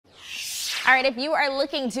All right, if you are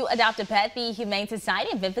looking to adopt a pet, the Humane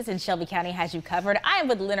Society of Memphis and Shelby County has you covered. I am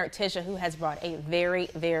with Letitia, who has brought a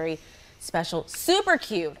very special, super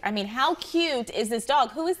cute. I mean, how cute is this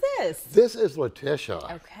dog? Who is this? This is Letitia.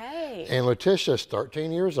 Okay. And Letitia is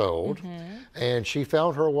 13 years old, and she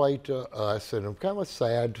found her way to us in a kind of a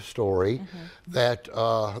sad story that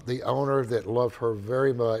the owner that loved her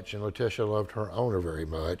very much, and Letitia loved her owner very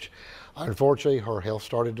much, unfortunately, her health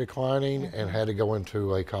started declining and had to go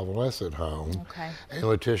into a convalescent home. Okay. And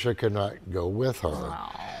Letitia could not go with her.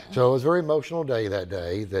 Wow. So it was a very emotional day that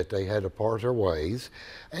day that they had to part their ways.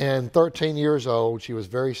 And 13 years old, she was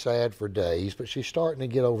very sad for days, but she's starting to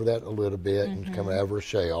get over that a little bit and coming out of her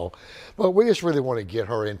shell. But we just really want to get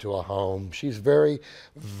her into a home. She's very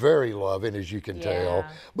loving, as you can tell.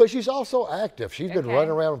 But she's also active. She's been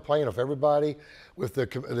running around and playing with everybody, with the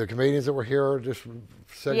comedians that were here, just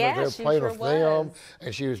sitting there playing with them.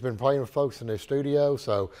 And she's been playing with folks in the studio.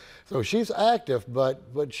 So she's active, but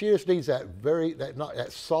she just needs that that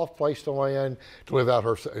soft place to land to live out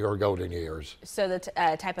her golden years. So the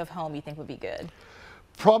type of home you think would be good?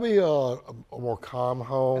 Probably a more calm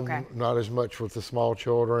home, not as much with the small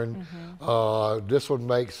children. This would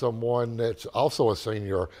make someone that's also a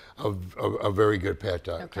senior a very good pet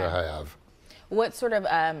to have. What sort of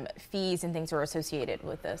fees and things are associated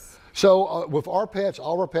with this? So with our pets,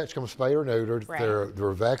 all our pets come spayed or neutered. Right.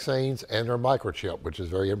 They're vaccines and they're microchipped, which is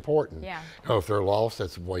very important. Yeah. You know, if they're lost,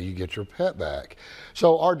 that's the way you get your pet back.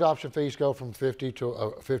 So our adoption fees go from $50 to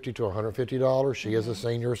 $150. She is a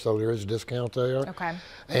senior, so there is a discount there. Okay.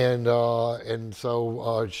 And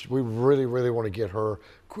so we really want to get her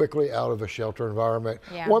quickly out of a shelter environment.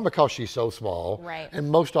 Yeah. One, because she's so small. Right. And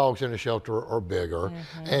most dogs in a shelter are bigger.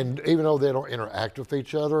 And even though they don't interact with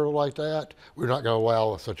each other like that, we're not going to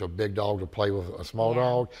allow such a big dog to play with a small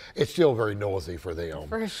dog. It's still very noisy for them.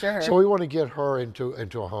 For sure. So we want to get her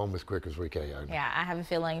into a home as quick as we can. Yeah, I have a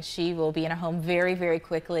feeling she will be in a home very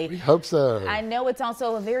quickly. We hope so. I know it's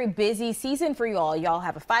also a very busy season for you all. Y'all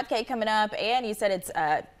have a 5K coming up, and you said it's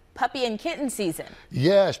puppy and kitten season.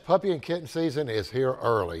 Yes, puppy and kitten season is here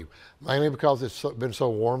early, mainly because it's been so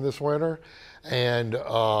warm this winter, and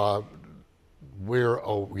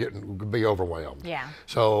we're getting to be overwhelmed. Yeah.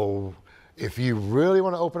 So if you really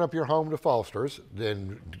want to open up your home to fosters,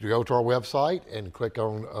 then go to our website and click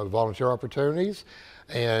on volunteer opportunities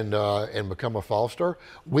and become a foster.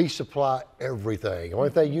 We supply everything. The only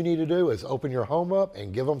thing you need to do is open your home up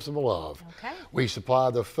and give them some love. Okay. We supply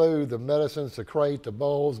the food, the medicines, the crate, the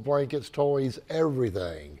bowls, blankets, toys,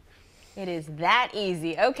 everything. It is that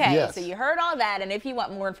easy. Okay, yes. So you heard all that, and if you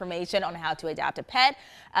want more information on how to adopt a pet,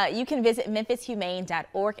 you can visit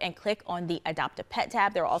memphishumane.org and click on the Adopt a Pet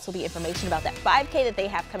tab. There will also be information about that 5K that they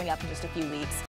have coming up in just a few weeks.